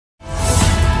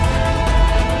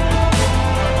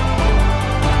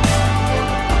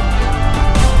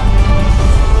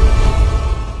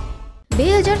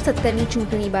2017ની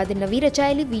ચૂંટણી બાદ નવી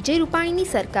રચાયેલી વિજય રૂપાણીની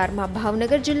સરકારમાં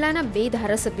ભાવનગર જિલ્લાના 2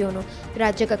 ધારાસભ્યોનો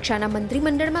રાજ્યકક્ષાના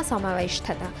મંત્રીમંડળમાં સમાવેશ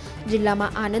થતાં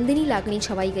જિલ્લામાં આનંદની લાગણી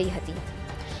છવાઈ ગઈ હતી.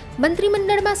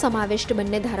 મંત્રીમંડળમાં સમાવિષ્ટ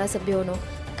બંને ધારાસભ્યોનો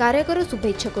કાર્યકરો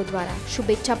શુભેચ્છકો દ્વારા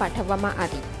શુભેચ્છા પાઠવવામાં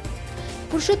આવી.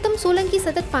 પુરુષોત્તમ સોલંકી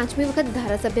સતત 5મી વખત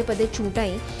ધારાસભ્ય પદે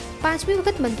ચૂંટાઈ 5મી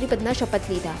વખત મંત્રીપદના શપથ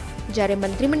લીધા, જ્યારે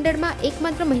મંત્રીમંડળમાં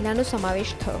એકમાત્ર મહિલાનો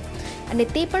સમાવેશ થયો અને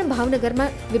તે પણ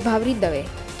ભાવનગરમાં વિભાવરી દવે,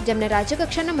 જેમને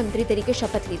રાજ્યકક્ષાના મંત્રી તરીકે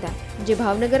શપથ લીધા, જે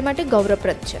ભાવનગર માટે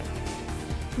ગૌરવપ્રદ છે.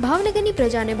 ભાવનગરની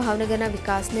પ્રજાને ભાવનગરના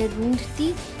વિકાસને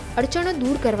રૂંધતી અડચણો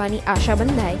દૂર કરવાની આશા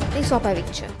બંધાય તે સ્વાભાવિક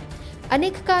છે.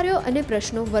 અનેક કાર્યો અને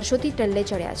પ્રશ્નો વર્ષોથી ટલ્લે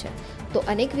ચડ્યા છે, તો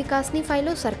અનેક વિકાસની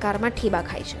ફાઇલો સરકારમાં ઠેબા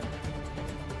ખાય છે.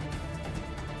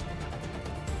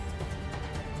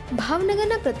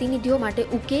 ભાવનગરના પ્રતિનિધિઓ માટે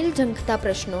ઉકેલ ઝંખતા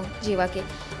પ્રશ્નો જેવા કે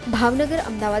Bhavnagar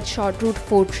Ahmedabad short route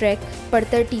 4 track,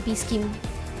 પડતર TP scheme,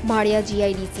 Maliya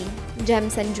GIDC,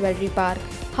 gems and jewellery park,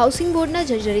 housing બોર્ડના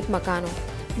જર્જરિત મકાનો,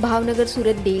 ભાવનગર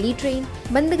સુરત ડેલી ટ્રેન,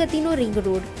 બંધ ગતિનો રિંગ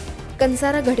રોડ,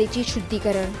 કંસારા ગઢેચી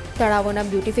શુદ્ધિકરણ, તળાવોના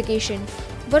બ્યુટિફિકેશન,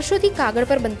 વર્ષોથી કાગળ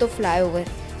પર બનતો ફ્લાયઓવર,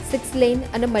 6 લેન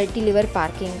અને મલ્ટીલેવર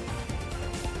પાર્કિંગ.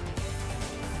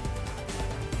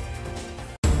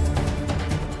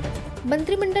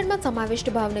 મંત્રીમંડળમાં સમાવિષ્ટ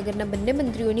ભાવનગરના બંને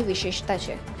મંત્રીઓની વિશેષતા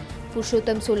છે.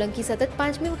 પુરુષોત્તમ સોલંકી સતત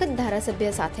 5મી વખત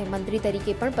ધારાસભ્ય સાથે મંત્રી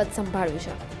તરીકે પણ પદ સંભાળ્યું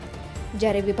છે,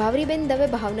 જ્યારે વિભાવરીબેન દવે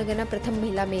ભાવનગરના પ્રથમ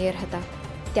મહિલા મેયર હતા.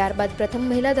 ત્યારબાદ પ્રથમ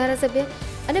મહિલા ધારાસભ્ય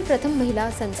અને પ્રથમ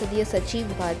મહિલા સંસદીય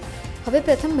સચિવ બાદ હવે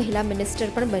પ્રથમ મહિલા મિનિસ્ટર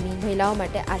પણ બની મહિલાઓ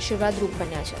માટે આશીર્વાદરૂપ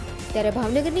બન્યા છે. ત્યારે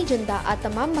ભાવનગરની જનતા આ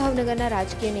તમામ ભાવનગરના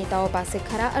રાજકીય નેતાઓ પાસે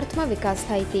ખરા અર્થમાં વિકાસ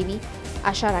થાય તેવી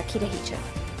આશા રાખી રહી છે.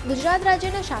 ગુજરાત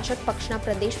રાજ્યના શાસક પક્ષના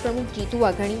પ્રદેશ પ્રમુખ જીતુ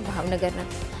વાઘાણી ભાવનગરના,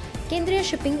 કેન્દ્રીય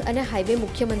શિપિંગ અને હાઈવે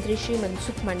મુખ્યમંત્રી શ્રી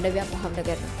મનસુખ માંડવિયા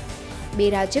ભાવનગરના, 2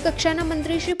 રાજ્ય કક્ષાના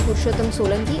મંત્રી શ્રી પુરુષોત્તમ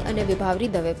સોલંકી અને વિભાવરી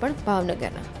દવે પણ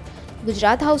ભાવનગરના,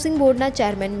 ગુજરાત હાઉસિંગ બોર્ડના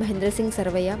ચેરમેન મહેન્દ્રસિંહ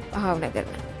સરવૈયા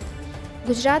ભાવનગરના,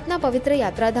 ગુજરાતના પવિત્ર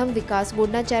યાત્રાધામ વિકાસ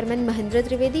બોર્ડના ચેરમેન મહેન્દ્ર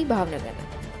ત્રિવેદી ભાવનગરના,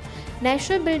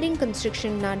 national building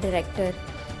કન્સ્ટ્રક્શનના director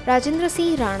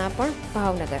Rajendrasinh Rana પણ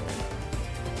ભાવનગરના.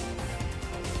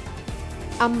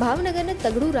 આમ ભાવનગરને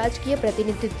તગડું રાજકીય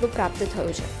પ્રતિનિધિત્વ પ્રાપ્ત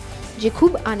થયું છે, જે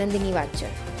ખૂબ આનંદની વાત છે.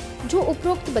 જો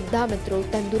ઉપરોક્ત બધા મિત્રો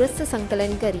તંદુરસ્ત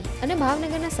સંકલન કરી અને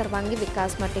ભાવનગરના સર્વાંગી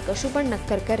વિકાસ માટે કશું પણ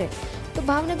નક્કર કરે તો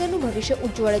ભાવનગરનું ભવિષ્ય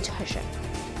ઉજ્જવળ જ હશે.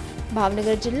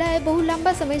 ભાવનગર જિલ્લાએ બહુ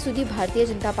લાંબા સમય સુધી ભારતીય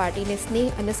જનતા પાર્ટીને સ્નેહ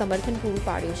અને સમર્થન પૂરું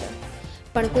પાડ્યું છે,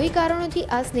 પણ કોઈ કારણોથી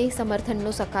આ સ્નેહ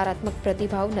સમર્થનનો સકારાત્મક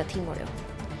પ્રતિભાવ નથી મળ્યો.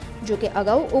 જો કે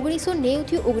અગાઉ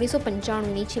 1990થી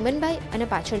 1995ની ચીમનભાઈ અને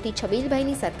પાછળથી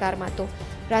છબીલભાઈની સરકારમાં તો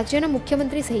રાજ્યના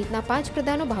મુખ્યમંત્રી સહિતના 5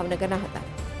 પ્રધાનો ભાવનગરના હતા,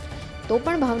 તો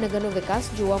પણ ભાવનગરનો વિકાસ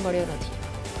જોવા મળ્યો નથી.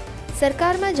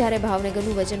 સરકારમાં જ્યારે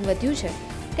ભાવનગરનું વજન વધ્યું છે,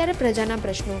 ત્યારે પ્રજાના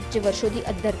પ્રશ્નો જે વર્ષોથી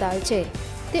અદ્ધરતાલ છે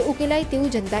તે ઉકેલાય તેવું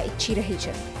જનતા ઈચ્છી રહી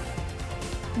છે.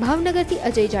 ભાવનગરથી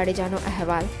અજય જાડેજાનો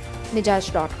અહેવાલ,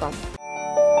 mijaaj.com.